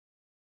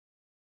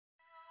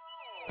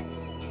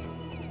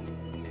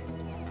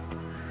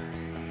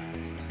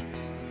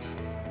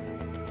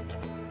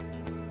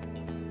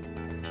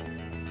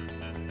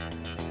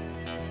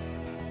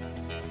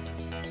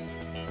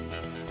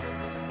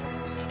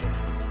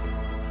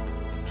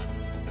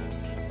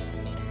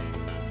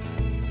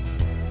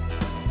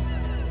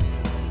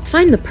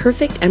Find the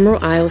perfect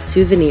Emerald Isle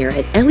souvenir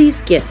at Elly's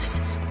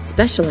Gifts,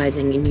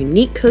 specializing in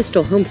unique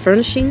coastal home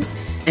furnishings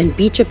and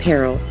beach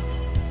apparel.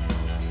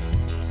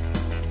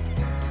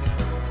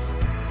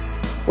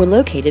 We're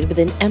located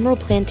within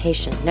Emerald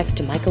Plantation next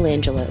to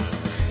Michelangelo's,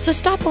 so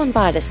stop on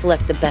by to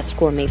select the best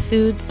gourmet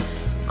foods,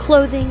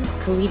 clothing,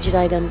 collegiate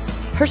items,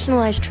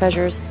 personalized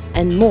treasures,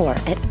 and more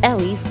at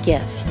Elly's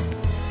Gifts.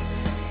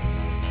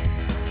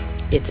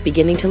 It's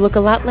beginning to look a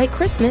lot like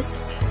Christmas.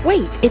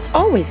 Wait, it's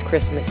always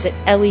Christmas at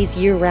Elly's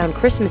year-round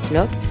Christmas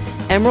Nook,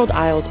 Emerald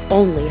Isle's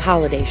only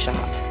holiday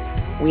shop.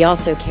 We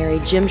also carry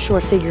Jim Shore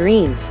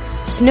figurines,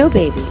 snow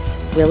babies,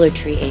 Willow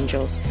Tree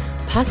angels,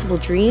 possible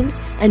dreams,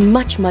 and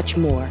much, much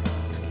more.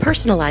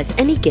 Personalize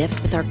any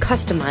gift with our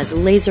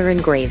customized laser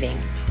engraving.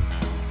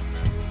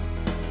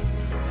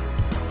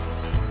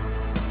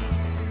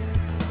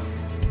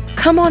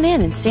 Come on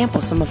in and sample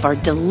some of our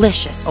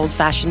delicious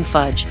old-fashioned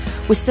fudge.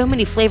 With so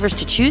many flavors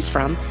to choose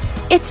from,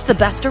 it's the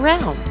best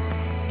around.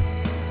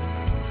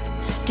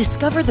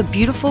 Discover the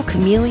beautiful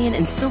Kameleon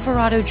and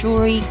Silverado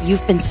jewelry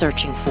you've been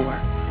searching for.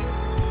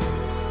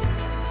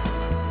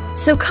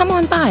 So come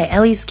on by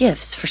Elly's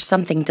Gifts for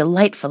something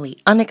delightfully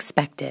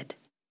unexpected.